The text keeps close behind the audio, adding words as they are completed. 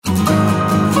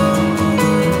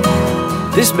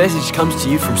This message comes to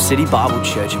you from City Bible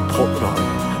Church in Portland,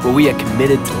 Oregon, where we are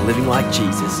committed to living like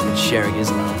Jesus and sharing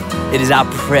His love. It is our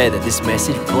prayer that this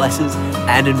message blesses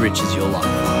and enriches your life.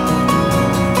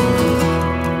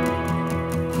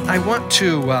 I want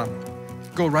to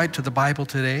go right to the Bible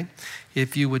today.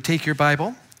 If you would take your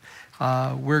Bible,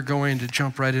 we're going to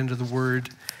jump right into the Word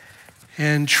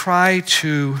and try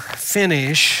to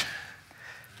finish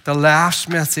the last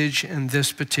message in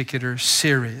this particular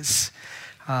series.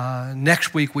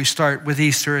 Next week we start with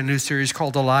Easter, a new series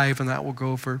called Alive, and that will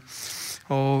go for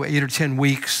 8 or 10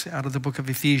 weeks out of the book of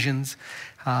Ephesians.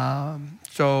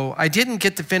 So I didn't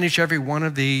get to finish every one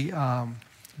of the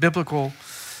biblical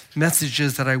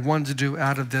messages that I wanted to do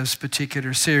out of this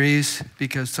particular series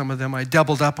because some of them I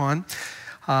doubled up on.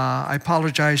 I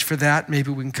apologize for that.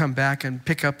 Maybe we can come back and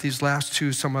pick up these last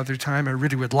two some other time. I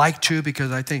really would like to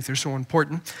because I think they're so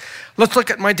important. Let's look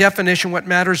at my definition. What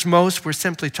matters most? We're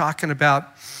simply talking about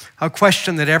a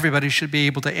question that everybody should be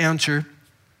able to answer.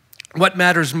 What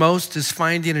matters most is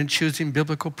finding and choosing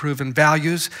biblical proven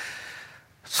values.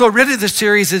 So really the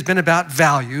series has been about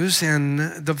values, and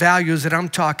the values that I'm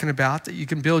talking about that you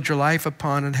can build your life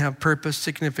upon and have purpose,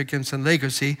 significance, and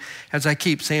legacy, as I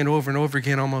keep saying over and over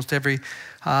again, almost every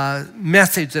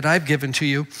message that I've given to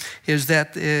you, is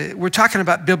that we're talking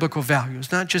about biblical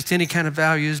values, not just any kind of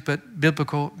values, but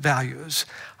biblical values.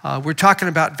 We're talking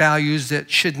about values that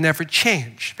should never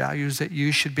change, values that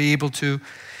you should be able to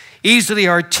easily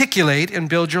articulate and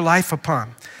build your life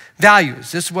upon.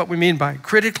 Values, this is what we mean by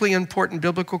critically important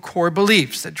biblical core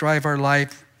beliefs that drive our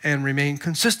life and remain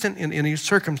consistent in any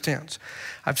circumstance.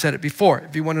 I've said it before.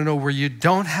 If you want to know where you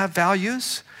don't have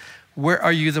values, where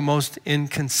are you the most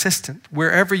inconsistent?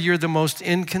 Wherever you're the most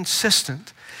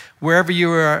inconsistent, wherever you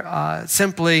are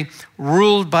simply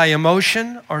ruled by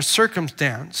emotion or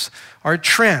circumstance or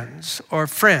trends or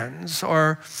friends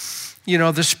or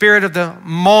the spirit of the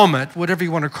moment, whatever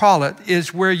you want to call it,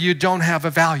 is where you don't have a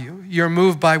value. You're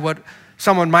moved by what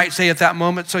someone might say at that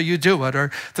moment, so you do it, or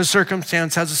the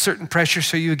circumstance has a certain pressure,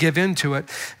 so you give into it.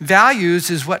 Values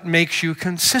is what makes you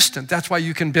consistent. That's why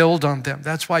you can build on them.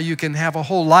 That's why you can have a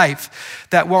whole life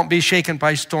that won't be shaken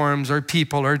by storms or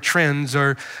people or trends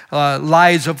or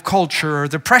lies of culture or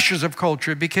the pressures of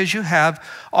culture, because you have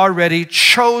already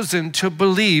chosen to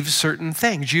believe certain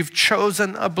things. You've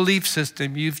chosen a belief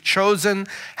system. You've chosen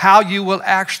how you will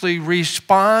actually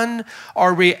respond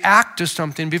or react to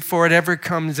something before it ever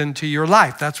comes into your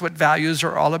life. That's what values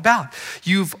are all about.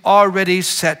 You've already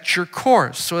set your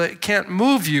course, so it can't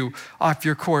move you off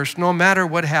your course, no matter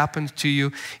what happens to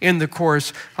you in the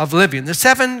course of living. The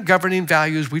 7 governing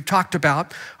values we've talked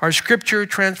about are Scripture,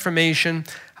 transformation.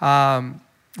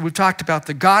 We've talked about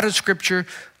the God of Scripture.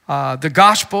 The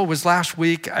gospel was last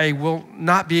week. I will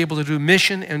not be able to do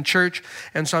mission and church,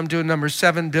 and so I'm doing number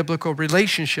 7, biblical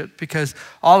relationship, because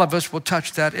all of us will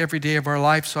touch that every day of our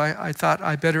life, so I thought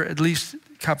I better at least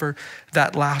cover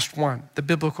that last one, the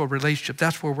biblical relationship.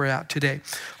 That's where we're at today.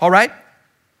 All right?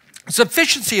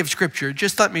 Sufficiency of Scripture.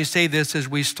 Just let me say this as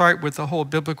we start with the whole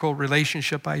biblical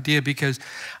relationship idea, because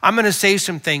I'm going to say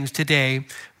some things today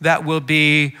that will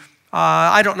be,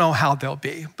 I don't know how they'll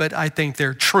be, but I think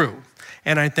they're true.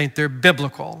 And I think they're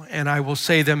biblical, and I will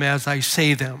say them as I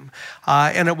say them.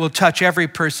 And it will touch every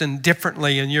person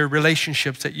differently in your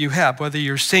relationships that you have. Whether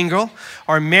you're single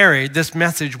or married, this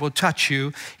message will touch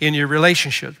you in your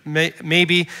relationship.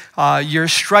 Maybe you're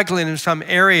struggling in some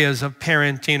areas of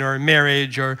parenting or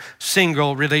marriage or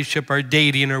single relationship or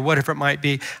dating or whatever it might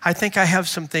be. I think I have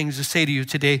some things to say to you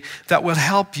today that will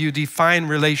help you define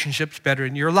relationships better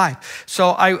in your life. So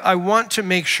I want to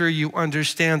make sure you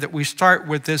understand that we start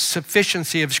with this sufficiency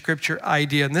of Scripture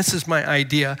idea, and this is my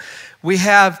idea. We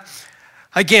have,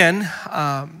 again,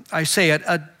 I say it,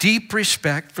 a deep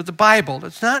respect for the Bible.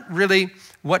 It's not really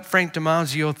what Frank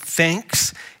DiMaggio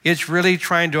thinks. It's really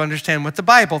trying to understand what the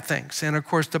Bible thinks. And of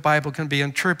course, the Bible can be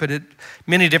interpreted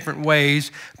many different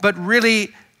ways, but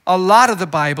really, a lot of the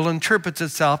Bible interprets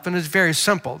itself and is very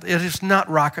simple. It is not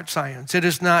rocket science. It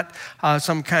is not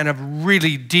some kind of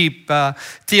really deep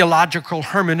theological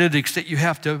hermeneutics that you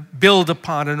have to build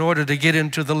upon in order to get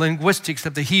into the linguistics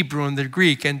of the Hebrew and the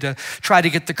Greek and to try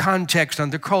to get the context on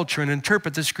the culture and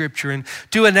interpret the Scripture and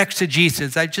do an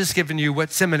exegesis. I've just given you what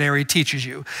seminary teaches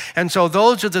you. And so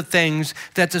those are the things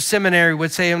that the seminary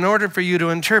would say in order for you to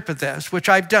interpret this, which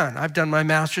I've done. I've done my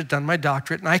master's, done my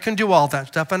doctorate, and I can do all that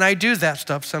stuff, and I do that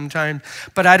stuff sometimes,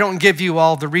 but I don't give you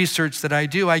all the research that I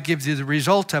do. I give you the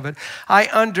result of it. I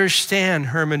understand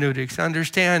hermeneutics,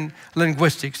 understand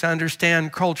linguistics,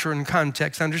 understand culture and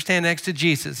context, understand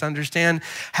exegesis, understand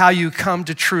how you come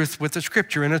to truth with the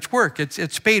scripture. And it's work, it's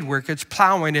spade work, it's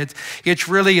plowing, it's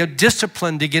really a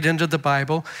discipline to get into the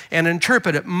Bible and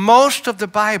interpret it. Most of the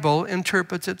Bible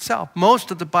interprets itself.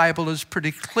 Most of the Bible is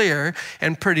pretty clear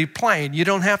and pretty plain. You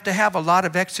don't have to have a lot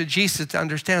of exegesis to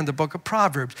understand the book of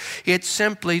Proverbs. It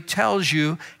simply tells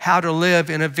you how to live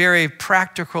in a very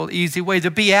practical, easy way. The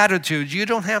Beatitudes, you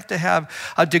don't have to have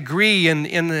a degree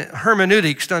in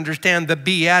hermeneutics to understand the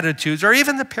Beatitudes or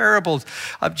even the parables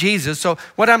of Jesus. So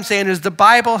what I'm saying is the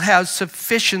Bible has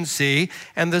sufficiency,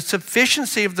 and the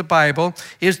sufficiency of the Bible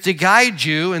is to guide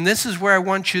you, and this is where I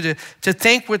want you to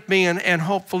think with me and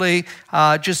hopefully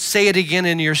just say it again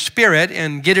in your spirit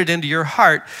and get it into your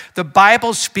heart. The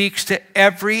Bible speaks to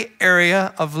every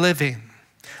area of living.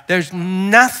 There's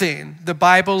nothing the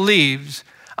Bible leaves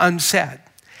unsaid.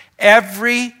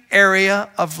 Every area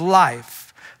of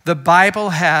life, the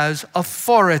Bible has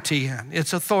authority in.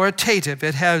 It's authoritative.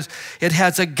 It has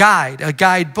a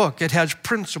guidebook. It has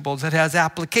principles. It has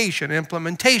application,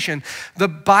 implementation. The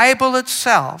Bible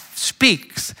itself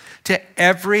speaks to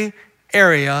every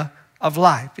area of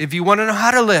life. If you want to know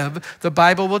how to live, the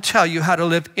Bible will tell you how to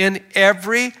live in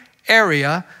every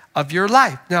area of your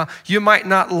life. Now, you might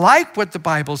not like what the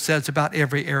Bible says about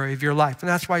every area of your life, and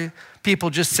that's why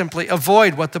people just simply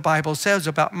avoid what the Bible says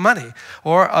about money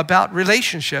or about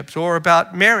relationships or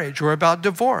about marriage or about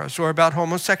divorce or about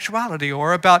homosexuality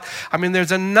or about,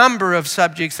 there's a number of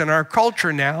subjects in our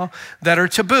culture now that are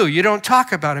taboo. You don't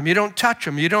talk about them. You don't touch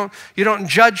them. You don't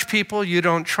judge people. You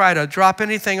don't try to drop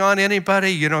anything on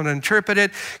anybody. You don't interpret it.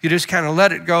 You just kind of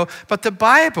let it go. But the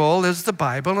Bible is the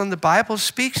Bible, and the Bible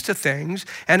speaks to things,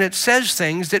 and it says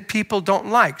things that people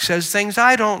don't like. It says things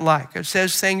I don't like. It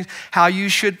says things how you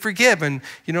should forgive. And,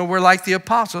 we're like the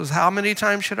apostles. How many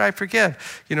times should I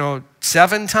forgive?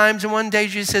 7 times in one day.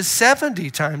 Jesus says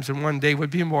 70 times in one day would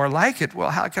be more like it.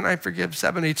 Well, how can I forgive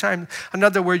 70 times? In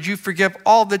other words, you forgive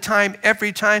all the time,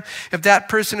 every time. If that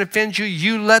person offends you,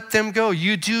 you let them go.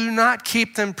 You do not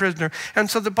keep them prisoner. And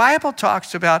so the Bible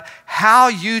talks about how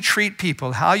you treat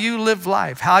people, how you live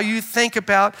life, how you think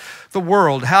about the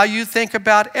world, how you think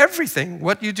about everything,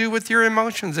 what you do with your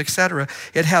emotions, etc.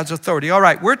 It has authority. All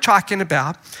right, we're talking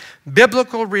about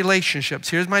biblical relationships.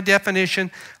 Here's my definition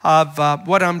of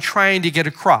what I'm trying to get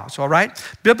across, all right?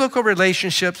 Biblical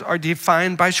relationships are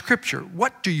defined by Scripture.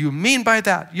 What do you mean by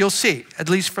that? You'll see, at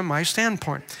least from my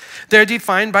standpoint. They're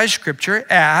defined by Scripture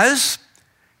as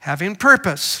having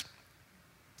purpose.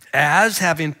 As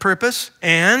having purpose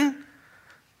and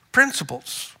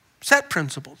principles, set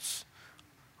principles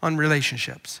on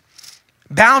relationships.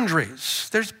 Boundaries.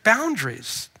 There's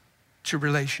boundaries to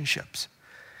relationships.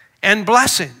 And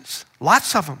blessings,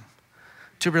 lots of them,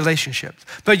 to relationships.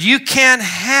 But you can't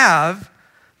have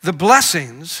the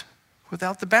blessings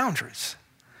without the boundaries.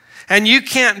 And you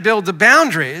can't build the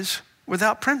boundaries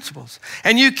without principles.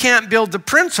 And you can't build the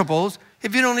principles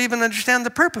if you don't even understand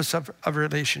the purpose of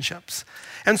relationships.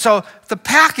 And so the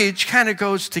package kind of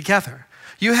goes together.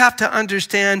 You have to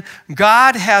understand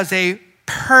God has a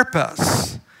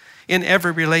purpose in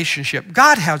every relationship.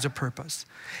 God has a purpose.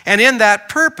 And in that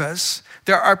purpose,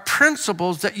 there are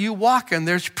principles that you walk in.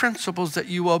 There's principles that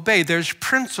you obey. There's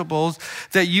principles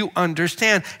that you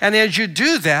understand. And as you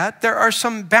do that, there are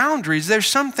some boundaries. There's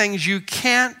some things you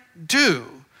can't do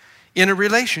in a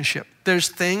relationship. There's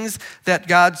things that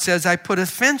God says, I put a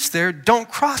fence there, don't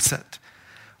cross it.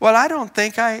 Well, I don't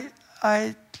think I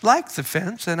like the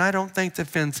fence, and I don't think the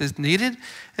fence is needed.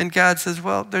 And God says,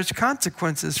 well, there's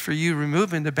consequences for you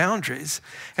removing the boundaries,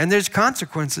 and there's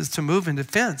consequences to moving the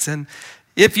fence. And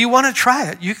if you want to try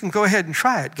it, you can go ahead and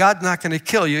try it. God's not going to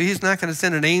kill you. He's not going to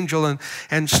send an angel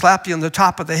and slap you on the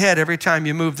top of the head every time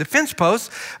you move the fence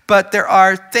post. But there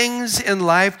are things in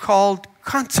life called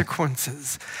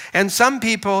consequences. And some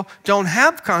people don't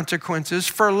have consequences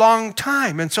for a long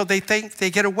time. And so they think they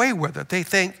get away with it. They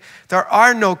think there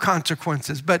are no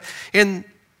consequences. But in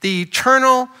the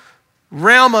eternal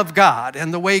realm of God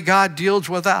and the way God deals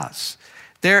with us,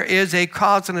 there is a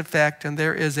cause and effect, and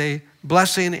there is a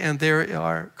blessing, and there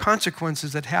are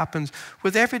consequences that happens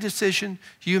with every decision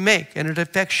you make, and it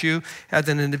affects you as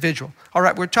an individual. All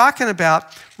right, we're talking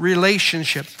about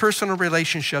relationships, personal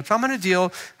relationships. I'm going to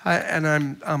deal, and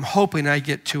I'm hoping I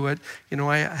get to it.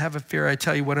 I have a fear I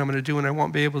tell you what I'm going to do, and I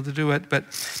won't be able to do it, but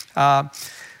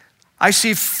I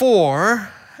see 4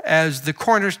 as the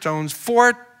cornerstones,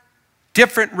 4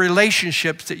 different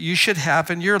relationships that you should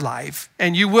have in your life,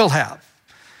 and you will have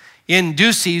in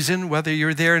due season, whether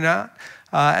you're there or not.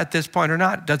 at this point or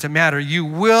not, it doesn't matter. You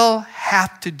will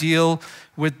have to deal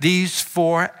with these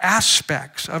 4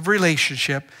 aspects of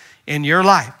relationship in your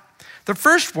life. The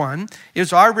first one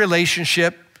is our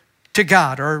relationship to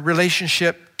God, our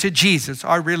relationship to Jesus,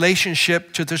 our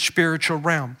relationship to the spiritual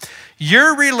realm.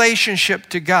 Your relationship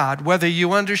to God, whether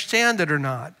you understand it or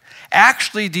not,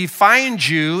 actually defines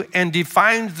you and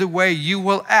defines the way you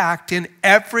will act in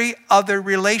every other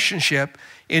relationship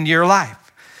in your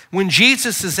life. When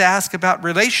Jesus is asked about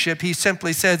relationship, he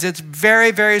simply says it's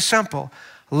very, very simple.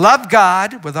 Love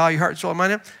God with all your heart, soul, and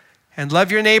mind, and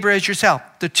love your neighbor as yourself.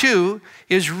 The 2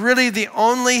 is really the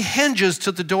only hinges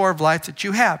to the door of life that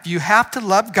you have. You have to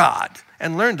love God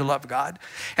and learn to love God.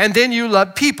 And then you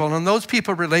love people. And those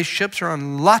people relationships are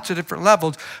on lots of different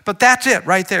levels. But that's it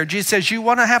right there. Jesus says, you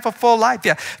want to have a full life?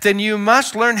 Yeah. Then you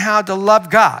must learn how to love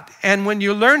God. And when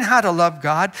you learn how to love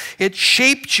God, it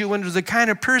shapes you into the kind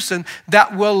of person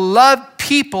that will love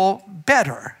people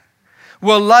better,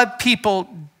 will love people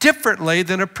differently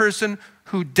than a person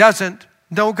who doesn't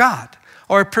know God,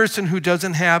 or a person who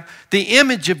doesn't have the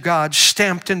image of God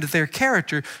stamped into their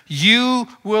character. You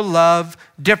will love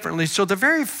differently. So the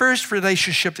very first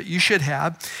relationship that you should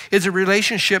have is a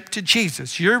relationship to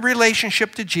Jesus. Your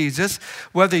relationship to Jesus,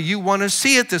 whether you want to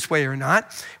see it this way or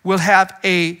not, will have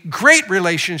a great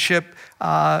relationship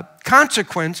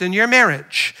consequence in your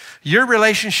marriage. Your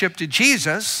relationship to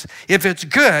Jesus, if it's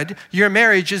good, your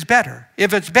marriage is better.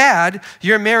 If it's bad,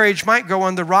 your marriage might go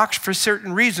on the rocks for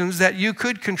certain reasons that you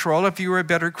could control if you were a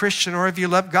better Christian or if you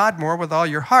love God more with all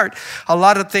your heart. A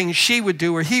lot of things she would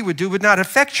do or he would do would not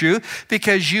affect you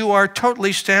because you are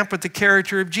totally stamped with the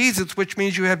character of Jesus, which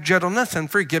means you have gentleness and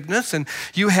forgiveness, and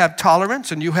you have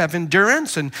tolerance, and you have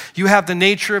endurance, and you have the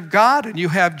nature of God, and you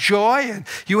have joy, and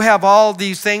you have all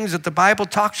these things that the Bible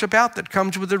talks about that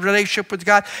comes with a relationship with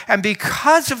God. And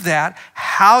because of that,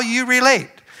 how you relate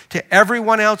to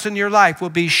everyone else in your life will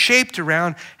be shaped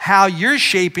around how you're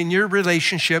shaping your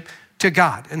relationship to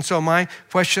God. And so my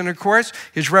question, of course,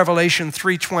 is Revelation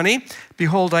 3:20.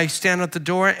 Behold, I stand at the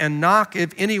door and knock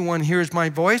if anyone hears my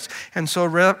voice. And so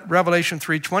Revelation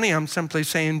 3:20, I'm simply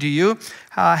saying to you,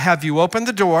 have you opened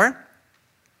the door?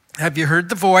 Have you heard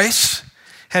the voice?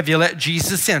 Have you let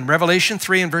Jesus in? Revelation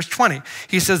 3 and verse 20.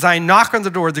 He says, I knock on the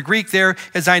door. The Greek there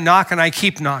is I knock and I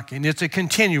keep knocking. It's a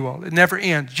continual. It never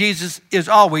ends. Jesus is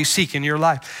always seeking your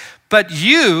life. But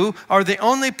you are the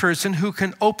only person who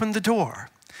can open the door.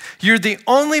 You're the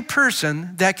only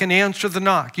person that can answer the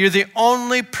knock. You're the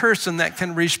only person that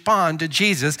can respond to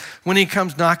Jesus when he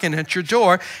comes knocking at your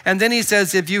door. And then he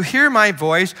says, if you hear my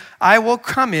voice, I will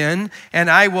come in and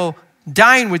I will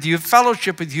dine with you,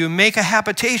 fellowship with you, make a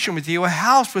habitation with you, a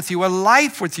house with you, a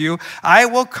life with you. I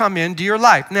will come into your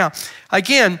life. Now,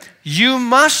 again, you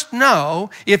must know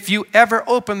if you ever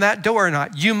open that door or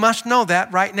not. You must know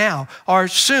that right now or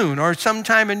soon or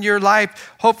sometime in your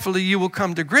life. Hopefully you will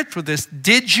come to grips with this.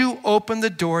 Did you open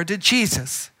the door to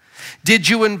Jesus? Did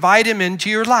you invite him into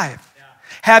your life?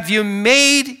 Have you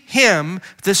made him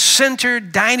the center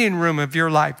dining room of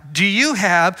your life? Do you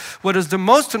have what is the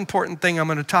most important thing I'm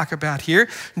going to talk about here?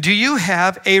 Do you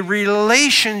have a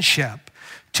relationship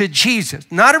to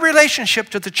Jesus? Not a relationship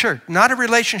to the church, not a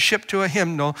relationship to a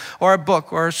hymnal or a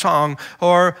book or a song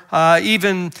or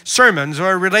even sermons,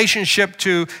 or a relationship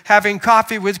to having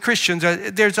coffee with Christians.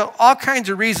 There's all kinds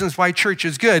of reasons why church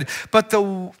is good, but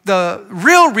the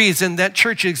real reason that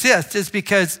church exists is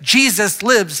because Jesus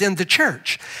lives in the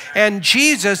church. And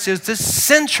Jesus is the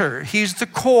center. He's the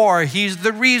core. He's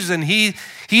the reason.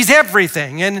 He's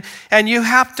everything. And you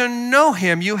have to know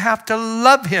him. You have to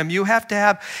love him. You have to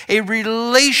have a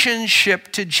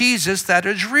relationship to Jesus that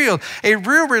is real. A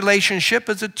real relationship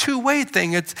is a two-way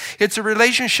thing. It's a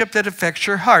relationship that affects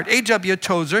your heart. A.W.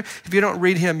 Tozer, if you don't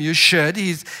read him, you should.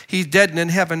 He's dead and in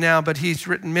heaven now, but he's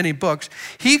written many books.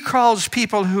 He calls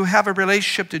people who have a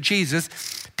relationship to Jesus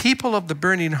people of the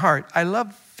burning heart. I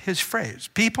love his phrase,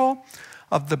 people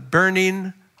of the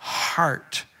burning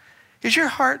heart. Is your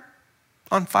heart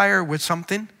on fire with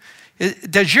something?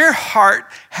 Does your heart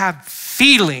have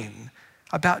feeling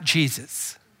about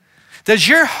Jesus? Does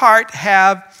your heart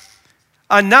have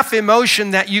enough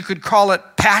emotion that you could call it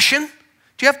passion?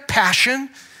 Do you have passion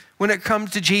when it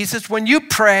comes to Jesus? When you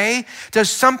pray, does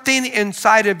something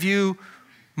inside of you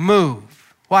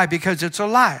move? Why? Because it's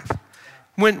alive.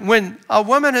 When a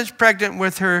woman is pregnant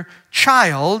with her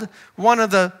child, one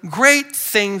of the great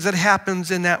things that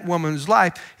happens in that woman's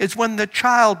life is when the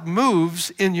child moves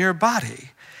in your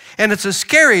body. And it's a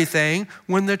scary thing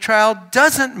when the child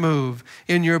doesn't move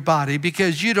in your body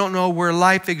because you don't know where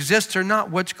life exists or not,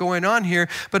 what's going on here.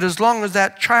 But as long as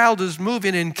that child is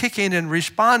moving and kicking and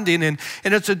responding, and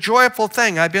it's a joyful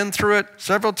thing. I've been through it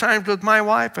several times with my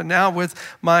wife and now with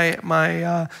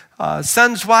my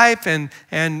son's wife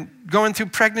and going through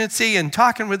pregnancy and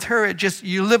talking with her.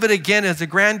 You live it again as a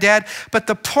granddad. But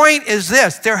the point is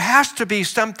this: there has to be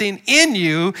something in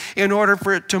you in order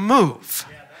for it to move.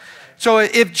 So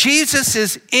if Jesus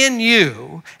is in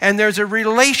you and there's a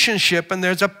relationship and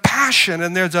there's a passion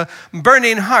and there's a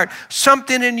burning heart,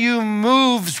 something in you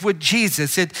moves with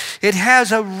Jesus. It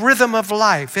has a rhythm of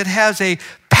life. It has a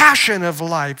passion of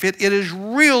life. It is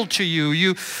real to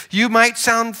you. You might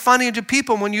sound funny to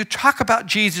people when you talk about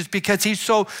Jesus because he's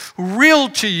so real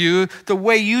to you. The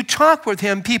way you talk with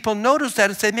him, people notice that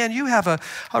and say, man, you have a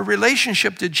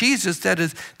relationship to Jesus that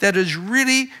is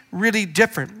really, really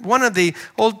different. One of the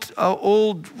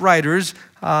old writers,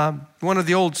 one of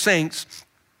the old saints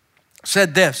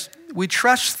said this: we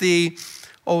trust thee,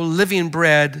 O living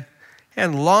bread,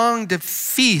 and long to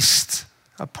feast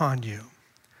upon you.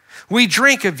 We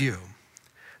drink of you,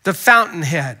 the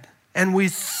fountainhead, and we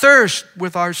thirst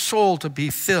with our soul to be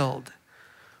filled.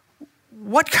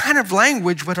 What kind of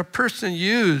language would a person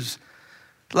use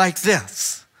like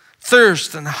this?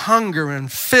 Thirst and hunger and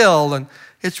fill, and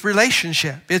it's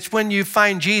relationship. It's when you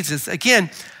find Jesus. Again,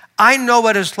 I know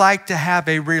what it's like to have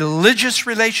a religious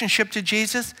relationship to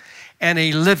Jesus and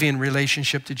a living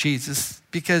relationship to Jesus.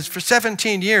 Because for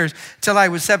 17 years, till I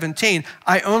was 17,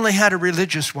 I only had a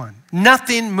religious one.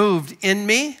 Nothing moved in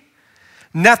me.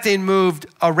 Nothing moved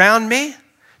around me.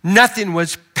 Nothing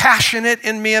was passionate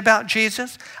in me about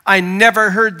Jesus. I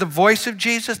never heard the voice of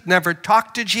Jesus, never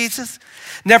talked to Jesus,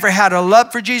 never had a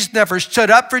love for Jesus, never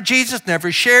stood up for Jesus,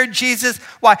 never shared Jesus.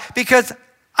 Why? Because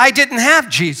I didn't have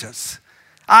Jesus.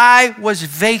 I was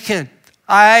vacant.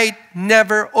 I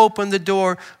never opened the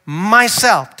door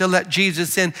myself to let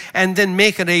Jesus in and then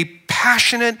make it a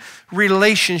passionate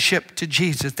relationship to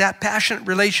Jesus. That passionate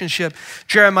relationship,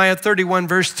 Jeremiah 31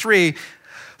 verse 3,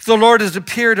 the Lord has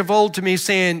appeared of old to me,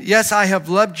 saying, yes, I have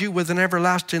loved you with an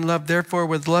everlasting love. Therefore,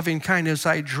 with loving kindness,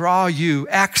 I draw you.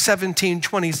 Acts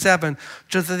 17:27,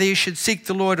 so that they should seek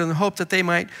the Lord in the hope that they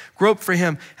might grope for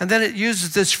him. And then it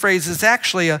uses this phrase. It's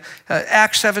actually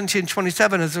Acts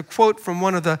 17:27 is a quote from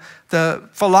one of the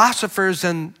philosophers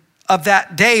of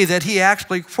that day that he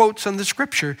actually quotes in the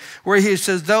scripture, where he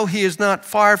says, though he is not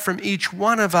far from each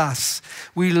one of us,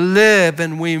 we live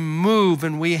and we move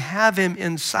and we have him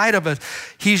inside of us.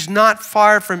 He's not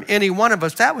far from any one of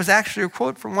us. That was actually a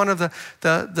quote from one of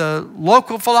the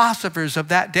local philosophers of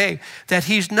that day, that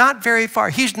he's not very far.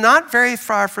 He's not very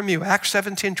far from you. Acts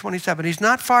 17:27. He's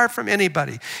not far from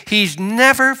anybody. He's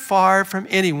never far from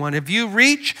anyone. If you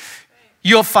reach,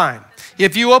 you'll find.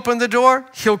 If you open the door,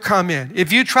 he'll come in.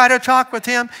 If you try to talk with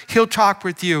him, he'll talk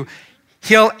with you.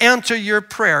 He'll answer your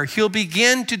prayer. He'll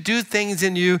begin to do things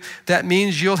in you that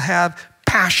means you'll have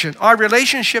passion. Our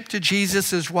relationship to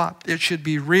Jesus is what? It should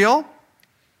be real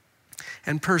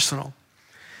and personal.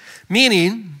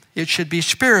 Meaning, it should be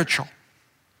spiritual.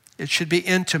 It should be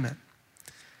intimate.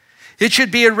 It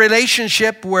should be a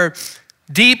relationship where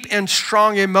deep and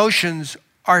strong emotions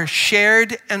are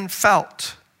shared and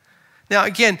felt. Now,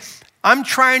 again, I'm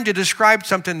trying to describe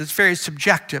something that's very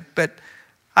subjective, but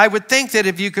I would think that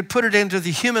if you could put it into the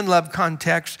human love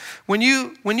context, when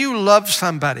you love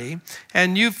somebody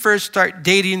and you first start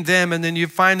dating them and then you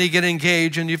finally get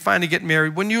engaged and you finally get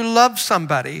married, when you love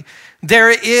somebody, there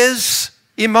is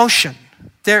emotion,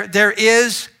 there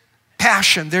is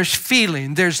passion, there's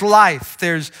feeling, there's life,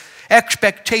 there's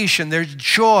expectation, there's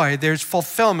joy, there's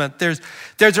fulfillment,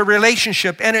 there's a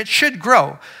relationship, and it should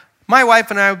grow. My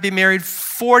wife and I will be married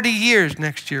 40 years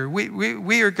next year.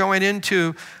 We are going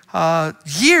into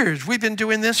years. We've been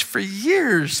doing this for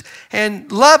years.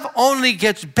 And love only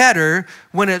gets better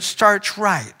when it starts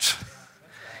right.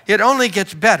 It only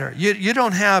gets better. You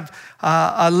don't have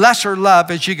a lesser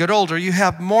love as you get older. You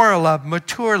have more love,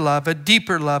 mature love, a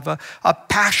deeper love, a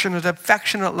passionate,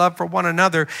 affectionate love for one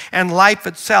another, and life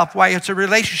itself. Why? It's a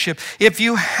relationship. If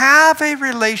you have a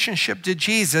relationship to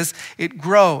Jesus, it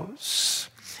grows.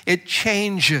 It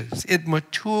changes, it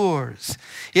matures,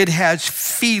 it has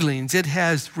feelings, it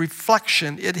has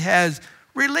reflection, it has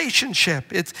relationship.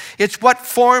 It's what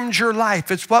forms your life.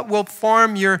 It's what will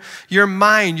form your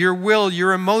mind, your will,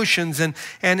 your emotions,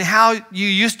 and how you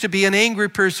used to be an angry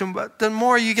person. But the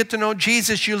more you get to know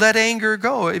Jesus, you let anger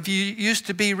go. If you used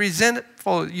to be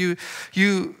resentful,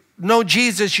 know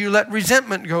Jesus, you let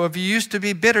resentment go. If you used to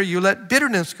be bitter, you let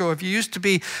bitterness go. If you used to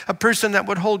be a person that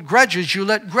would hold grudges, you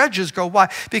let grudges go. Why?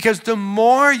 Because the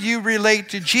more you relate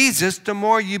to Jesus, the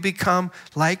more you become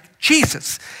like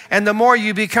Jesus. And the more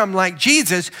you become like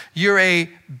Jesus, you're a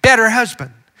better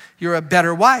husband. You're a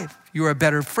better wife. You're a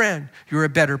better friend. You're a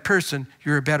better person.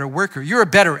 You're a better worker. You're a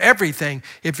better everything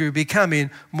if you're becoming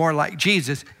more like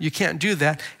Jesus. You can't do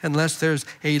that unless there's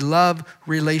a love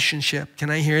relationship. Can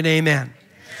I hear an amen?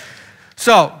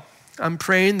 So I'm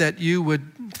praying that you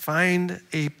would find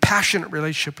a passionate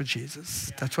relationship with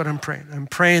Jesus. That's what I'm praying. I'm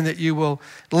praying that you will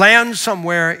land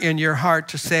somewhere in your heart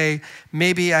to say,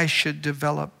 maybe I should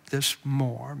develop this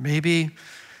more. Maybe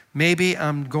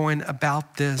I'm going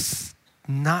about this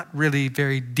not really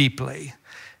very deeply.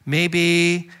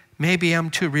 Maybe I'm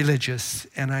too religious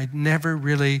and I never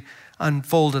really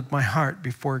unfolded my heart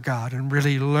before God and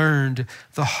really learned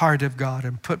the heart of God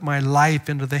and put my life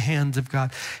into the hands of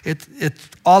God. It's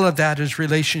all of that is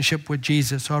relationship with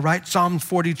Jesus, all right? Psalm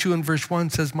 42 and verse 1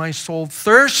 says, my soul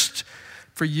thirsts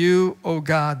for you, O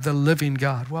God, the living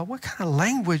God. Well, what kind of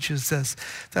language is this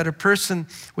that a person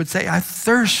would say, I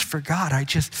thirst for God.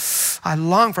 I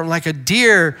long for him like a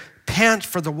deer pant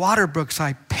for the water brooks.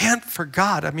 I pant for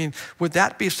God. I mean, would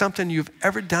that be something you've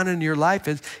ever done in your life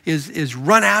is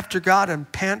run after God and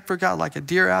pant for God like a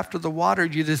deer after the water?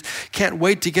 You just can't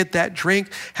wait to get that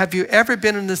drink. Have you ever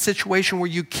been in a situation where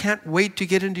you can't wait to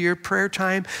get into your prayer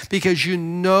time because you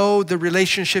know the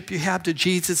relationship you have to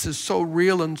Jesus is so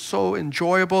real and so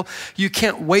enjoyable? You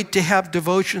can't wait to have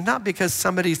devotion, not because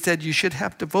somebody said you should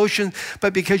have devotion,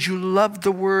 but because you love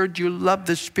the Word, you love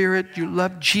the Spirit, you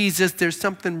love Jesus. There's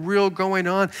something real going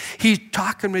on. He's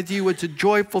talking with you. It's a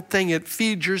joyful thing. It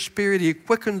feeds your spirit. He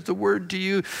quickens the word to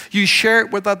you. You share it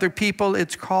with other people.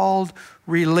 It's called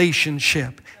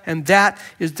relationship. And that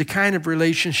is the kind of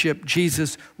relationship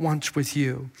Jesus wants with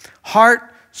you.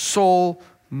 Heart, soul,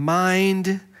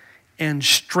 mind, and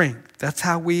strength. That's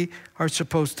how we are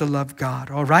supposed to love God.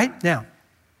 All right? Now,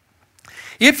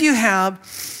 if you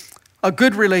have a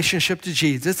good relationship to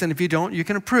Jesus, and if you don't, you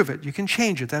can improve it. You can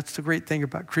change it. That's the great thing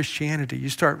about Christianity. You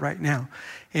start right now,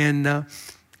 and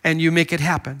you make it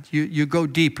happen. You go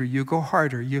deeper. You go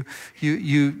harder.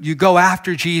 You go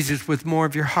after Jesus with more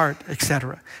of your heart,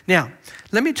 etc. Now,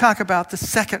 let me talk about the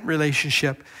second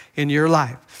relationship in your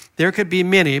life. There could be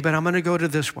many, but I'm going to go to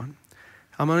this one.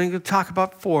 I'm going to talk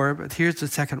about 4, but here's the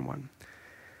second one.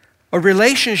 A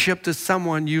relationship to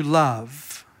someone you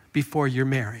love before you're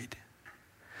married.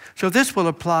 So this will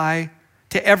apply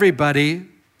to everybody,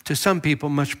 to some people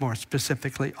much more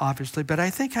specifically, obviously, but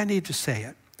I think I need to say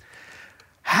it.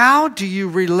 How do you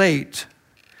relate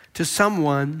to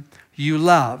someone you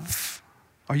love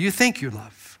or you think you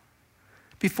love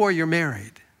before you're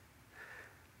married?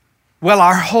 Well,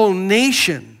 our whole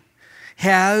nation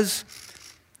has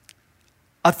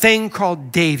a thing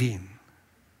called dating.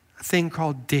 A thing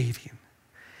called dating.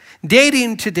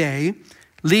 Dating today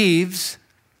leaves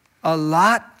a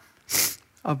lot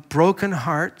of broken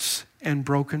hearts and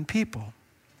broken people.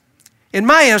 In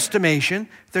my estimation,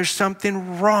 there's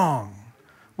something wrong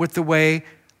with the way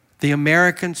the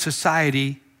American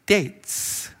society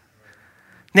dates.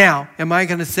 Now, am I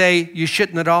going to say you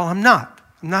shouldn't at all? I'm not.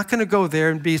 I'm not going to go there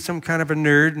and be some kind of a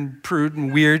nerd and prude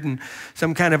and weird and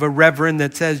some kind of a reverend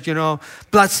that says,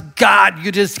 bless God,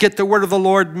 you just get the word of the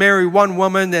Lord, marry one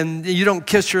woman, and you don't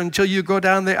kiss her until you go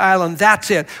down the aisle, and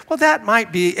that's it. Well, that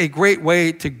might be a great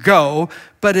way to go,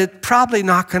 but it's probably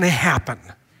not going to happen.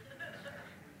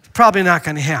 It's probably not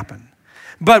going to happen.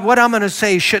 But what I'm going to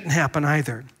say shouldn't happen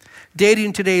either.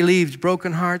 Dating today leaves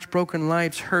broken hearts, broken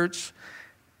lives, hurts,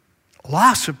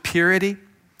 loss of purity,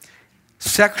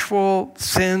 sexual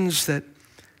sins that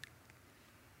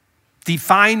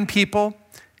define people,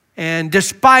 and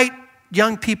despite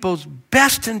young people's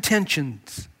best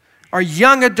intentions, or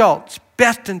young adults'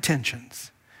 best intentions,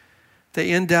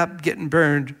 they end up getting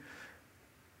burned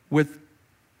with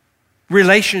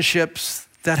relationships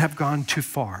that have gone too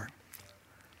far.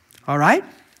 All right?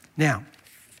 Now,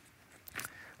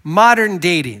 modern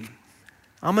dating.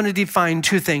 I'm going to define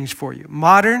 2 things for you,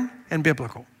 modern and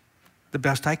biblical, the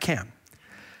best I can.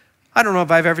 I don't know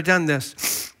if I've ever done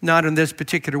this, not in this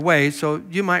particular way, so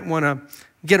you might want to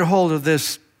get a hold of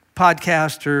this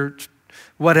podcast or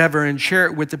whatever and share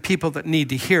it with the people that need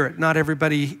to hear it. Not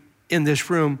everybody in this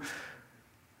room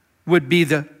would be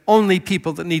the only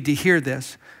people that need to hear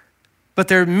this, but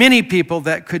there are many people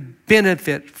that could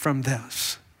benefit from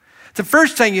this. The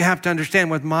first thing you have to understand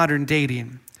with modern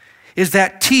dating is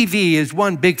that TV is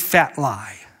one big fat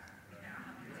lie.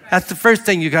 That's the first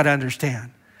thing you got to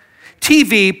understand.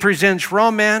 TV presents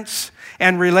romance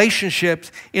and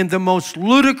relationships in the most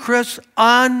ludicrous,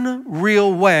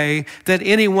 unreal way that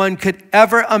anyone could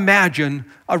ever imagine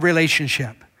a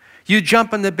relationship. You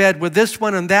jump in the bed with this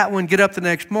one and that one, get up the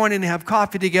next morning, have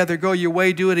coffee together, go your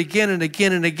way, do it again and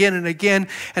again and again and again,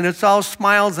 and it's all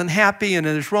smiles and happy and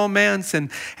there's romance,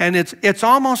 and it's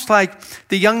almost like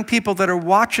the young people that are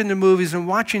watching the movies and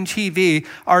watching TV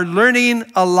are learning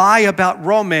a lie about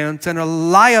romance and a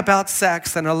lie about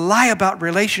sex and a lie about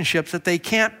relationships that they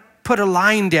can't put a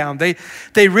line down.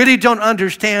 They really don't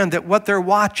understand that what they're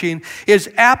watching is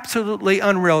absolutely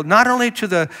unreal, not only to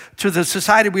the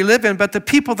society we live in, but the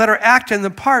people that are acting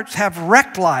the parts have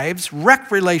wrecked lives,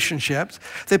 wrecked relationships.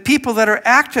 The people that are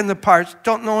acting the parts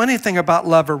don't know anything about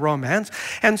love or romance.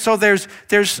 And so there's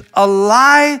a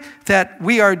lie that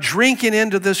we are drinking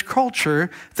into this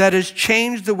culture that has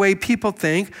changed the way people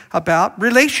think about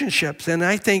relationships. And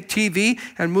I think TV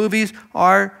and movies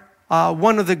are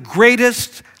one of the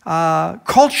greatest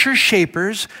culture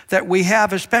shapers that we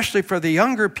have, especially for the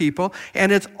younger people,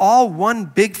 and it's all one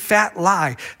big fat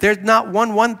lie. There's not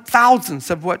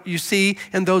 1/1000th of what you see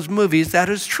in those movies that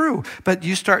is true. But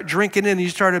you start drinking in and you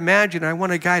start imagining, I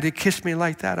want a guy to kiss me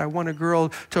like that. I want a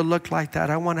girl to look like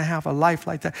that. I want to have a life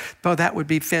like that. Oh, that would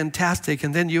be fantastic.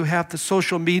 And then you have the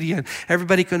social media and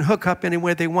everybody can hook up any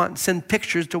way they want and send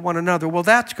pictures to one another. Well,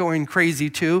 that's going crazy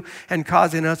too and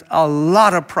causing us a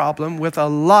lot of problem with a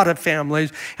lot of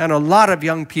families and a lot of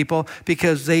young people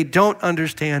because they don't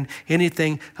understand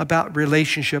anything about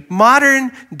relationship. Modern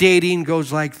dating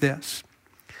goes like this.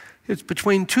 It's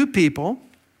between two people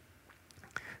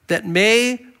that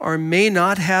may or may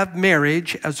not have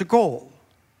marriage as a goal.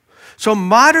 So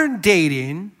modern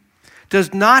dating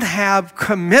does not have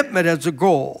commitment as a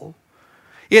goal.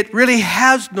 It really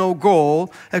has no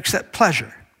goal except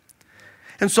pleasure.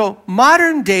 And so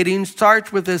modern dating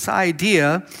starts with this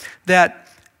idea that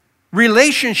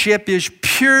relationship is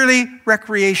purely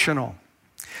recreational.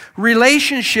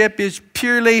 Relationship is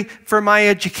purely for my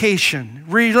education.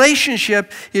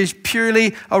 Relationship is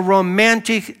purely a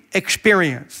romantic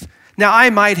experience. Now, I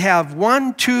might have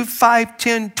 1, 2, 5,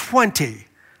 10, 20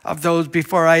 of those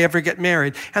before I ever get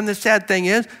married. And the sad thing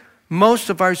is, most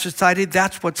of our society,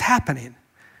 that's what's happening.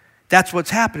 That's what's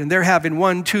happening. They're having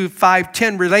 1, 2, 5,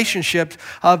 10 relationships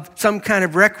of some kind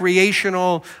of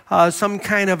recreational, some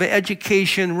kind of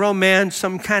education, romance,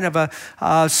 some kind of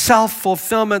a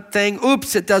self-fulfillment thing.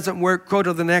 Oops, it doesn't work. Go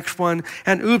to the next one.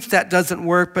 And oops, that doesn't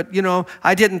work. But,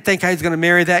 I didn't think I was going to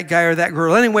marry that guy or that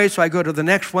girl anyway, so I go to the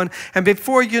next one. And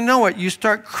before you know it, you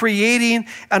start creating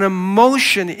an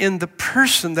emotion in the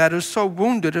person that is so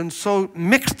wounded and so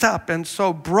mixed up and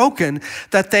so broken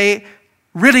that they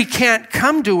really can't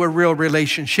come to a real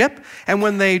relationship. And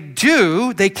when they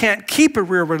do, they can't keep a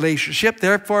real relationship.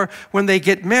 Therefore, when they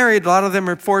get married, a lot of them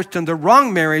are forced into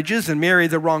wrong marriages and marry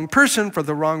the wrong person for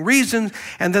the wrong reasons.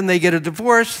 And then they get a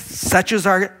divorce, such as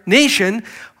our nation.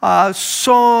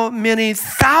 So many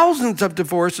thousands of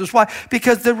divorces. Why?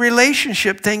 Because the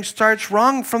relationship thing starts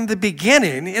wrong from the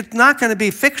beginning. It's not going to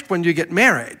be fixed when you get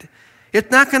married. It's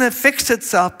not going to fix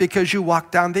itself because you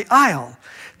walk down the aisle.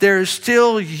 There's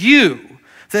still you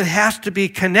that has to be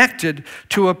connected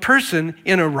to a person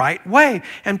in a right way.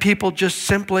 And people just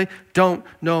simply don't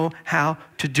know how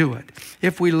to do it.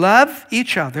 If we love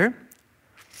each other,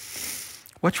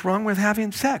 what's wrong with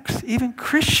having sex? Even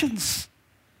Christians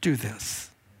do this.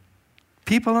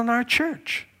 People in our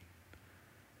church.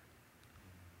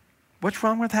 What's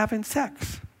wrong with having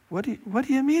sex? What do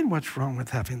you mean, what's wrong with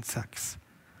having sex?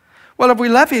 Well, if we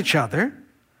love each other,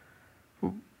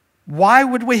 why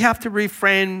would we have to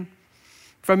refrain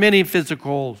from any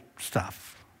physical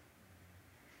stuff?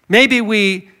 Maybe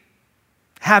we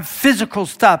have physical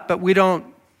stuff, but we don't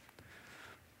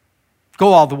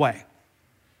go all the way.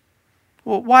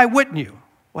 Well, why wouldn't you?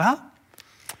 Well,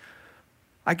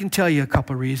 I can tell you a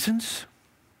couple reasons.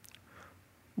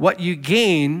 What you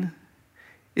gain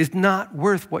is not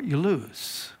worth what you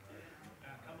lose.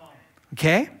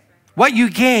 Okay? What you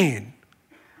gain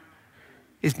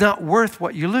is not worth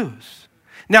what you lose.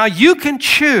 Now, you can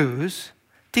choose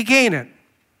to gain it.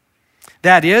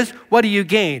 That is, what do you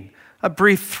gain? A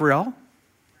brief thrill,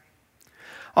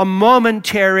 a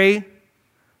momentary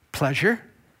pleasure.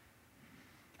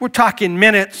 We're talking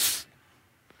minutes.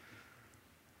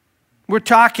 We're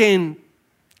talking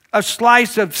a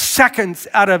slice of seconds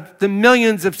out of the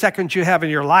millions of seconds you have in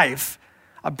your life.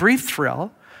 A brief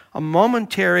thrill, a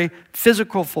momentary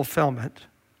physical fulfillment,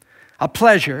 a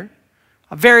pleasure,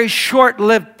 a very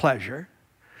short-lived pleasure.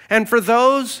 And for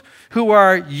those who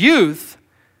are youth,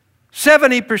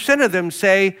 70% of them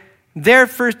say their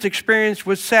first experience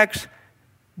with sex,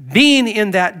 being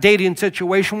in that dating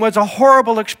situation, was a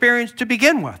horrible experience to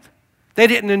begin with. They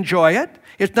didn't enjoy it.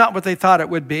 It's not what they thought it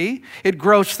would be. It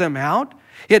grossed them out.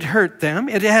 It hurt them.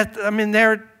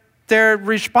 Their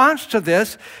response to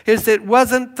this is it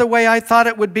wasn't the way I thought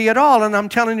it would be at all. And I'm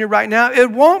telling you right now, it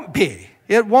won't be.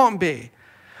 It won't be.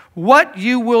 What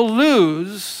you will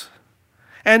lose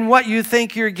and what you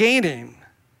think you're gaining,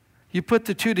 you put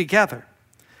the two together.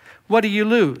 What do you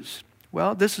lose?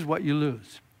 Well, this is what you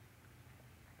lose.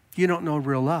 You don't know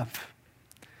real love.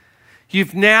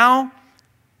 You've now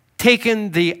taken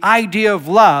the idea of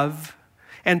love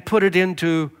and put it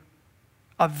into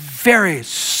a very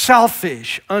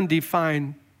selfish,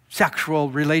 undefined sexual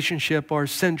relationship or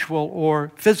sensual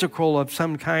or physical of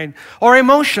some kind or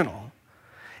emotional.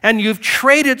 And you've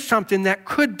traded something that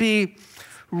could be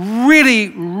really,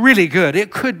 really good. It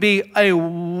could be a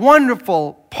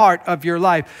wonderful part of your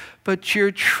life, but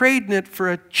you're trading it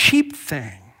for a cheap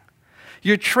thing.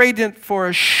 You're trading it for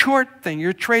a short thing.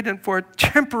 You're trading it for a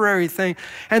temporary thing.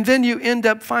 And then you end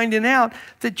up finding out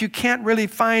that you can't really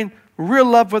find real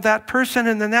love with that person,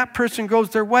 and then that person goes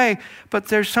their way, but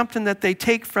there's something that they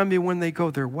take from you when they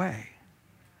go their way.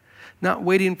 Not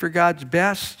waiting for God's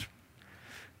best.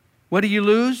 What do you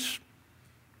lose?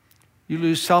 You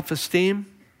lose self-esteem.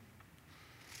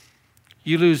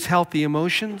 You lose healthy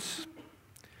emotions.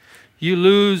 You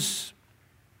lose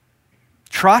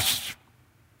trust.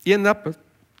 You end up with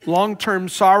long-term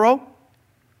sorrow.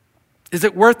 Is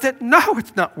it worth it? No,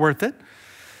 it's not worth it.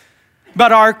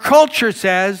 But our culture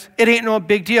says it ain't no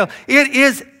big deal. It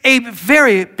is a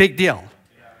very big deal.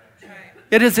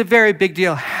 It is a very big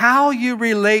deal. How you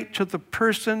relate to the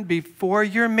person before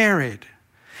you're married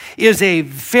is a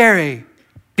very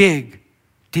big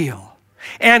deal.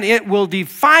 And it will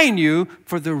define you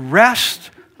for the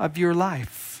rest of your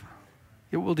life.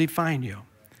 It will define you.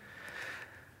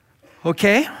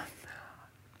 Okay?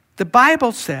 The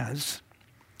Bible says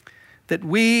that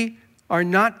we are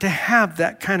not to have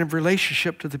that kind of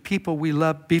relationship to the people we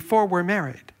love before we're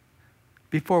married.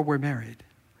 Before we're married.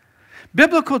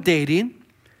 Biblical dating,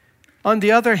 on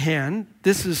the other hand,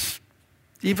 this is,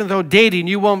 even though dating,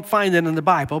 you won't find it in the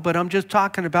Bible, but I'm just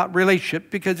talking about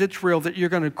relationship because it's real that you're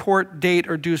going to court, date,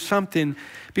 or do something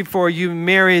before you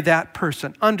marry that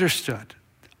person. Understood.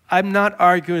 I'm not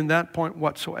arguing that point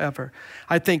whatsoever.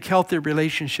 I think healthy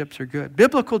relationships are good.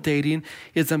 Biblical dating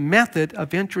is a method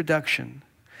of introduction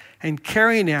and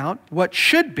carrying out what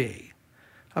should be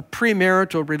a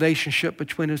premarital relationship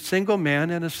between a single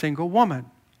man and a single woman.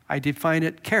 I define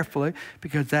it carefully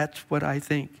because that's what I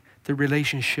think the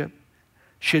relationship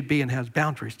should be and has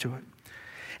boundaries to it.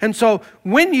 And so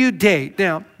when you date,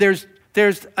 now there's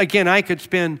again, I could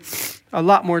spend a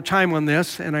lot more time on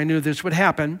this, and I knew this would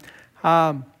happen.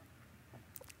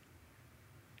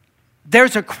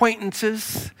 There's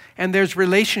acquaintances and there's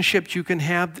relationships you can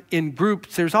have in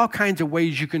groups. There's all kinds of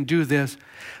ways you can do this.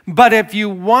 But if you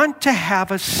want to have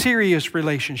a serious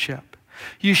relationship,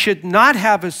 you should not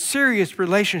have a serious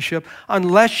relationship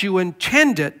unless you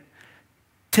intend it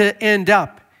to end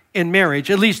up in marriage.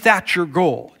 At least that's your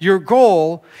goal. Your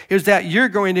goal is that you're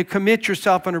going to commit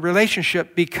yourself in a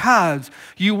relationship because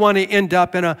you want to end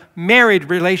up in a married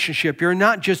relationship. You're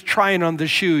not just trying on the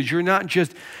shoes. You're not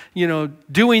just,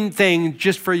 doing things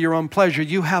just for your own pleasure.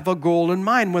 You have a goal in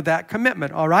mind with that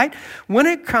commitment, all right? When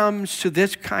it comes to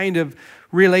this kind of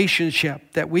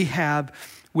relationship that we have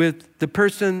with the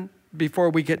person before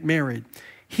we get married,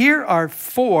 here are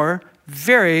 4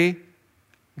 very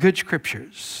good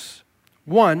scriptures.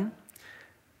 1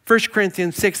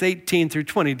 Corinthians 6:18 through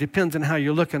 20. Depends on how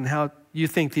you look and how you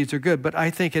think these are good, but I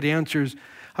think it answers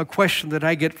a question that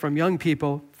I get from young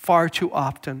people far too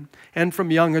often, and from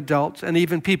young adults, and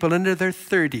even people into their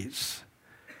 30s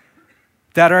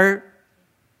that are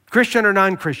Christian or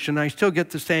non-Christian. I still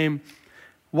get the same,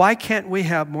 why can't we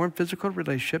have more physical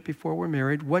relationship before we're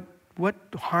married? What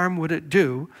harm would it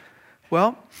do?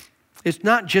 Well, it's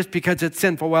not just because it's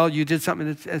sinful. Well, you did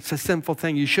something, it's a sinful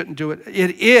thing, you shouldn't do it.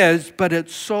 It is, but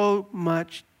it's so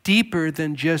much deeper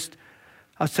than just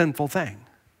a sinful thing.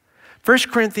 1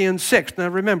 Corinthians 6, now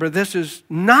remember, this is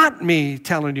not me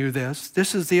telling you this.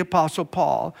 This is the Apostle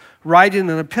Paul writing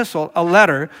an epistle, a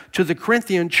letter to the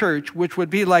Corinthian church, which would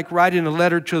be like writing a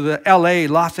letter to the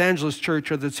LA, Los Angeles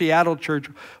church, or the Seattle church,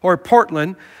 or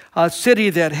Portland, a city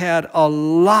that had a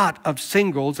lot of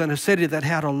singles and a city that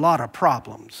had a lot of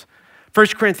problems. 1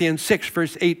 Corinthians 6,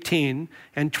 verse 18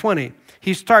 and 20.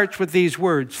 He starts with these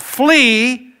words,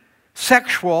 flee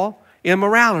sexual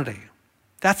immorality.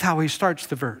 That's how he starts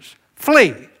the verse.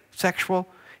 Flee sexual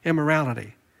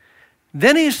immorality.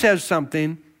 Then he says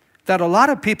something that a lot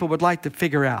of people would like to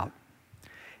figure out.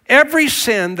 Every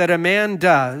sin that a man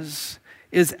does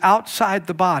is outside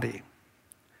the body,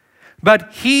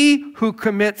 But he who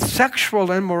commits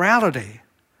sexual immorality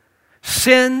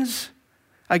sins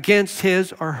against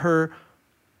his or her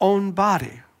own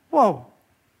body. Whoa,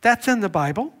 that's in the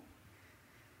Bible.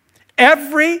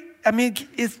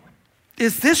 Is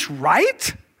this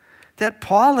right? That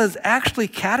Paul is actually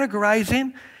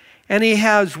categorizing, and he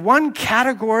has one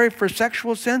category for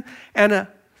sexual sin and a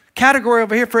category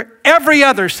over here for every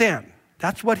other sin.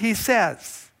 That's what he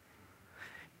says.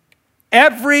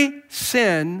 Every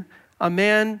sin a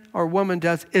man or woman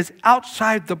does is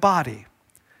outside the body.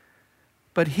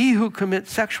 But he who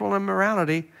commits sexual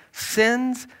immorality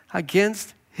sins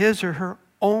against his or her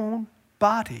own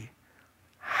body.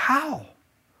 How?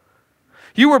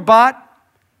 You were bought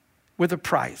with a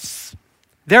price.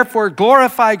 Therefore,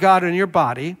 glorify God in your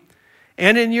body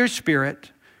and in your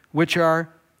spirit, which are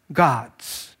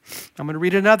God's. I'm going to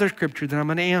read another scripture, then I'm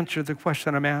going to answer the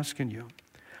question I'm asking you.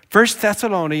 1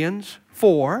 Thessalonians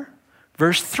 4,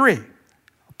 verse 3.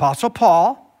 Apostle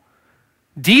Paul,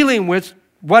 dealing with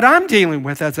what I'm dealing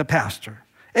with as a pastor.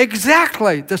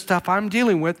 Exactly the stuff I'm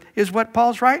dealing with is what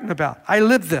Paul's writing about. I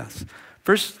live this.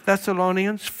 1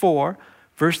 Thessalonians 4,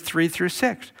 verse 3 through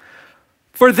 6.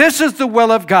 For this is the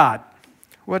will of God.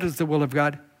 What is the will of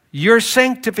God? Your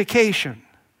sanctification.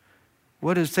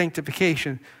 What is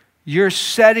sanctification? You're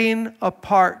setting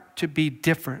apart to be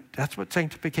different. That's what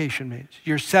sanctification means.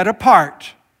 You're set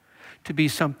apart to be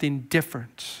something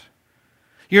different.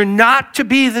 You're not to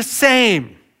be the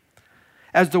same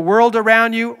as the world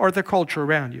around you or the culture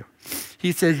around you.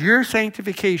 He says, your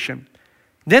sanctification.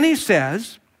 Then he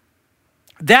says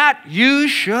that you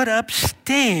should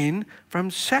abstain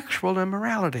from sexual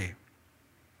immorality.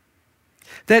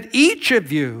 That each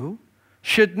of you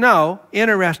should know,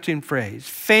 interesting phrase,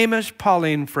 famous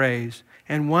Pauline phrase,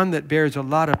 and one that bears a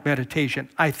lot of meditation,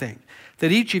 I think,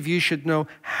 that each of you should know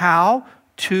how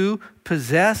to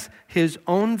possess his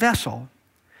own vessel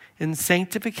in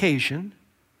sanctification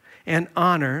and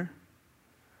honor,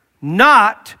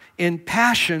 not in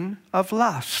passion of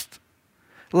lust,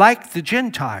 like the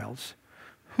Gentiles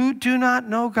who do not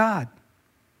know God.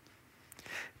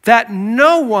 That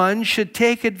no one should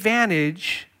take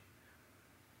advantage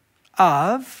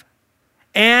of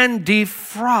and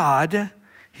defraud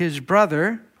his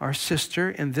brother or sister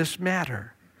in this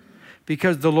matter,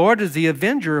 because the Lord is the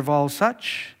avenger of all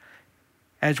such,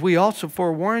 as we also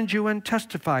forewarned you and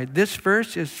testified. This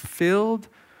verse is filled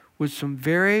with some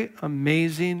very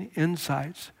amazing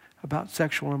insights about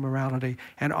sexual immorality.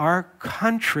 And our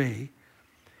country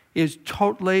is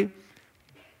totally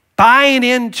buying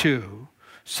into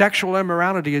sexual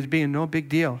immorality as being no big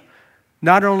deal.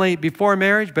 Not only before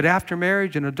marriage, but after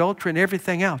marriage and adultery and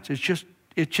everything else. It's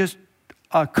just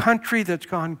a country that's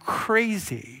gone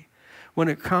crazy when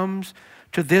it comes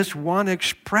to this one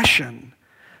expression.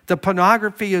 The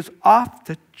pornography is off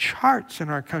the charts in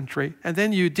our country. And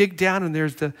then you dig down and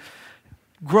there's the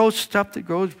gross stuff that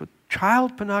goes with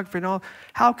child pornography and all.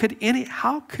 How could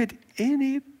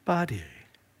anybody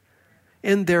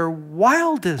in their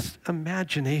wildest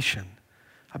imagination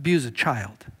abuse a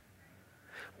child?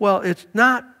 Well, it's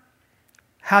not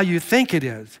how you think it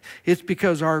is. It's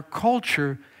because our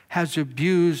culture has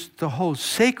abused the whole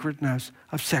sacredness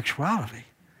of sexuality.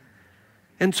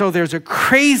 And so there's a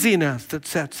craziness that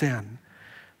sets in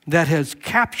that has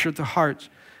captured the hearts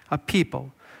of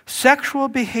people. Sexual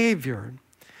behavior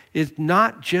is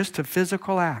not just a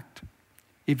physical act.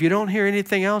 If you don't hear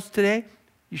anything else today,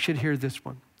 you should hear this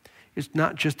one. It's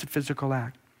not just a physical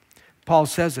act. Paul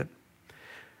says it.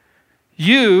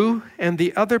 You and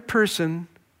the other person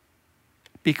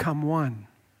become one.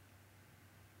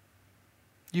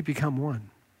 You become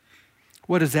one.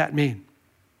 What does that mean?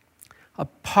 A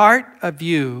part of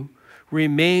you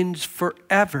remains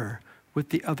forever with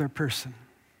the other person.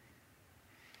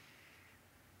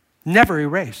 Never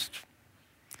erased.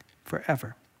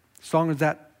 Forever. As long as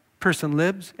that person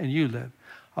lives and you live.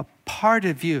 A part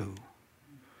of you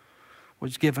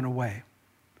was given away.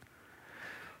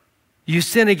 You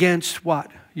sin against what?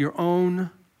 Your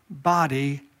own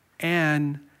body,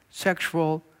 and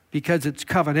sexual, because it's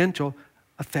covenantal,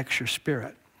 affects your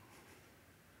spirit.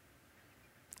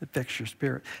 It affects your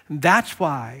spirit. And that's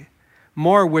why,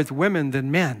 more with women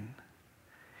than men,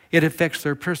 it affects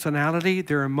their personality,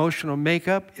 their emotional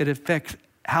makeup. It affects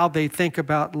how they think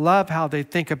about love, how they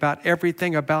think about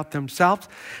everything about themselves.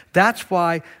 That's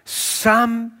why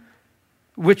some,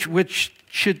 which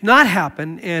should not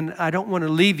happen, and I don't want to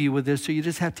leave you with this, so you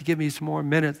just have to give me some more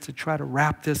minutes to try to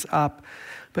wrap this up.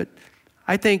 But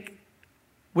I think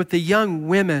with the young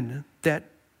women that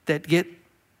get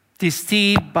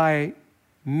deceived by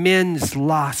men's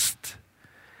lust,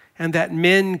 and that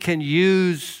men can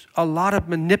use a lot of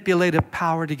manipulative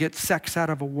power to get sex out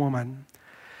of a woman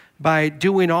by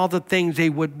doing all the things they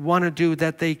would want to do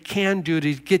that they can do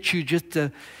to get you just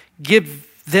to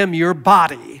give them your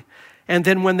body. And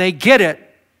then when they get it,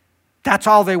 that's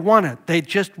all they wanted. They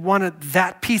just wanted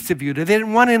that piece of you. They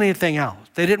didn't want anything else.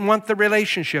 They didn't want the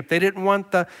relationship. They didn't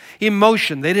want the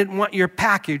emotion. They didn't want your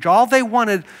package. All they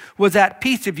wanted was that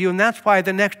piece of you, and that's why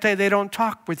the next day they don't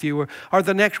talk with you, or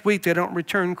the next week they don't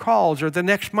return calls, or the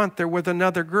next month they're with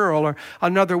another girl or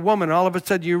another woman. All of a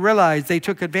sudden you realize they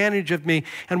took advantage of me.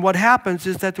 And what happens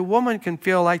is that the woman can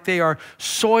feel like they are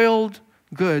soiled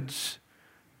goods,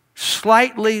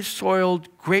 slightly soiled,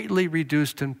 greatly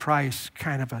reduced in price,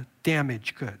 kind of a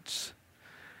damaged goods.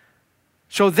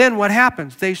 So then what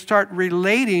happens? They start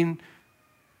relating,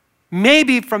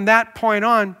 maybe from that point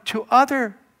on, to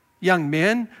other young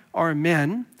men or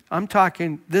men. I'm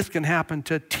talking, this can happen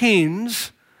to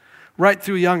teens, right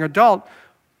through young adult,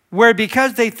 where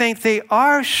because they think they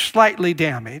are slightly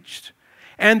damaged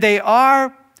and they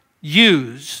are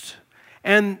used,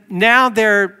 and now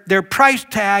their price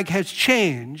tag has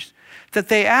changed, that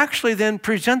they actually then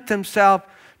present themselves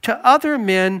to other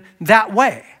men that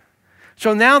way.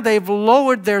 So now they've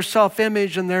lowered their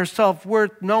self-image and their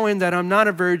self-worth, knowing that I'm not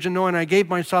a virgin, knowing I gave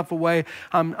myself away,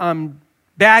 I'm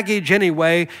baggage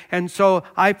anyway, and so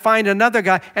I find another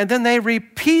guy, and then they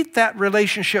repeat that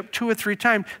relationship 2 or 3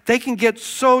 times. They can get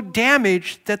so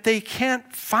damaged that they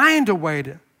can't find a way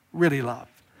to really love.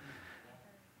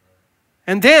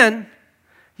 And then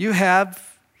you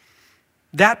have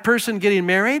that person getting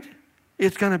married.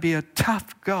 It's going to be a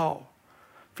tough go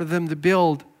for them to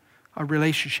build a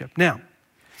relationship. Now,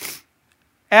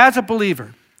 as a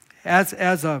believer, as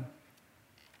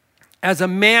a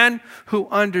man who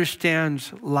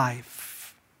understands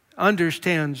life,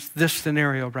 understands this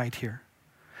scenario right here,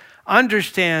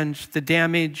 understands the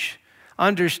damage,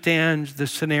 understands the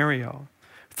scenario,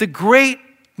 the great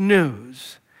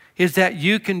news is that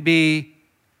you can be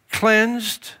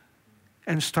cleansed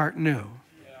and start new.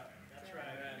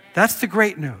 That's the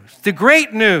great news. The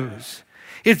great news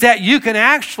is that you can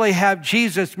actually have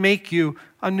Jesus make you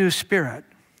a new spirit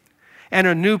and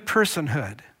a new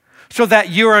personhood, so that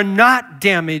you are not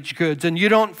damaged goods and you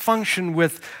don't function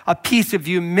with a piece of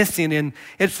you missing. And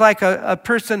it's like a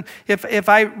person, if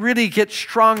I really get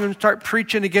strong and start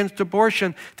preaching against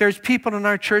abortion, there's people in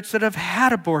our church that have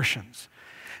had abortions.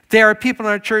 There are people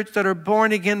in our church that are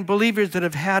born again believers that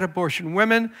have had abortion,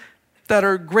 women that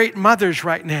are great mothers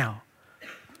right now.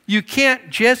 You can't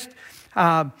just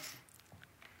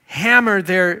hammer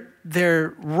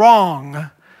their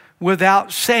wrong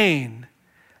without saying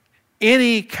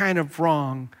any kind of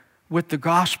wrong with the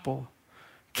gospel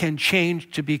can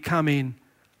change to becoming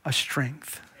a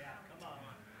strength.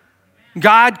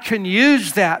 God can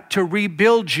use that to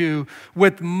rebuild you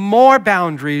with more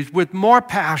boundaries, with more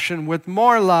passion, with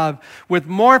more love, with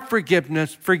more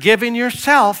forgiveness. Forgiving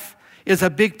yourself is a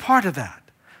big part of that,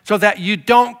 so that you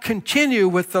don't continue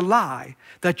with the lie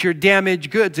that you're damaged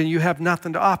goods and you have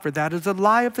nothing to offer. That is a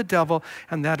lie of the devil,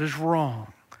 and that is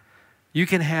wrong. You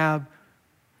can have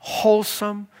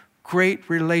wholesome, great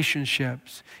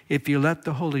relationships if you let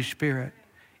the Holy Spirit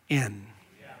in.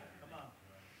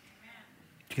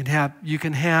 You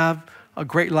can have a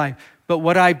great life. But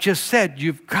what I've just said,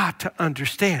 you've got to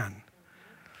understand.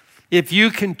 If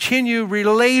you continue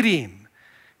relating,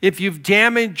 if you've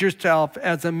damaged yourself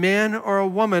as a man or a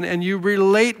woman and you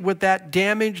relate with that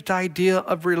damaged idea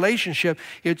of relationship,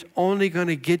 it's only going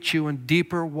to get you in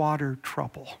deeper water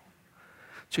trouble.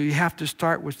 So you have to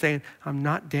start with saying, I'm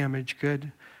not damaged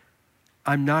good.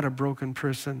 I'm not a broken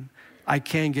person. I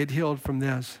can get healed from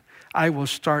this. I will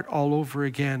start all over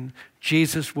again.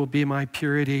 Jesus will be my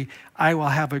purity. I will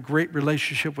have a great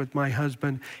relationship with my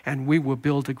husband, and we will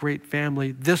build a great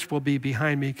family. This will be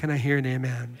behind me. Can I hear an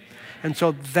amen? Amen. And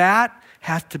so that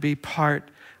has to be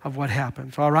part of what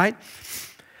happens, all right?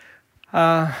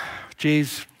 There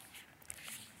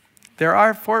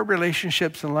are 4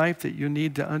 relationships in life that you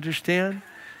need to understand.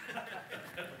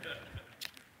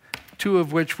 2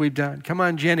 of which we've done. Come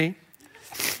on, Jenny.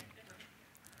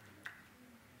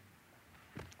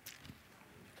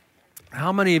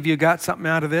 How many of you got something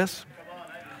out of this?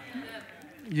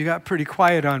 You got pretty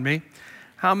quiet on me.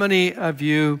 How many of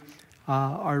you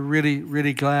are really,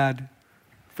 really glad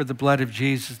for the blood of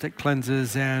Jesus that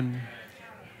cleanses, and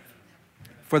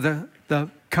for the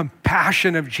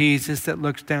compassion of Jesus that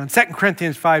looks down? 2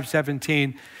 Corinthians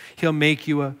 5:17, he'll make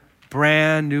you a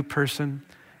brand new person.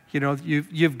 You know,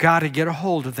 you've got to get a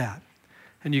hold of that,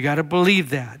 and you got to believe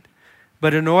that.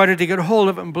 But in order to get a hold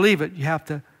of it and believe it, you have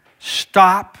to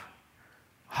stop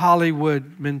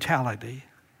Hollywood mentality.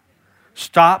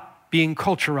 Stop being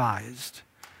culturized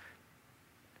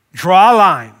draw a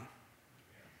line,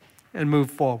 and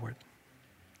move forward.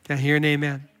 Can I hear an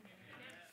amen?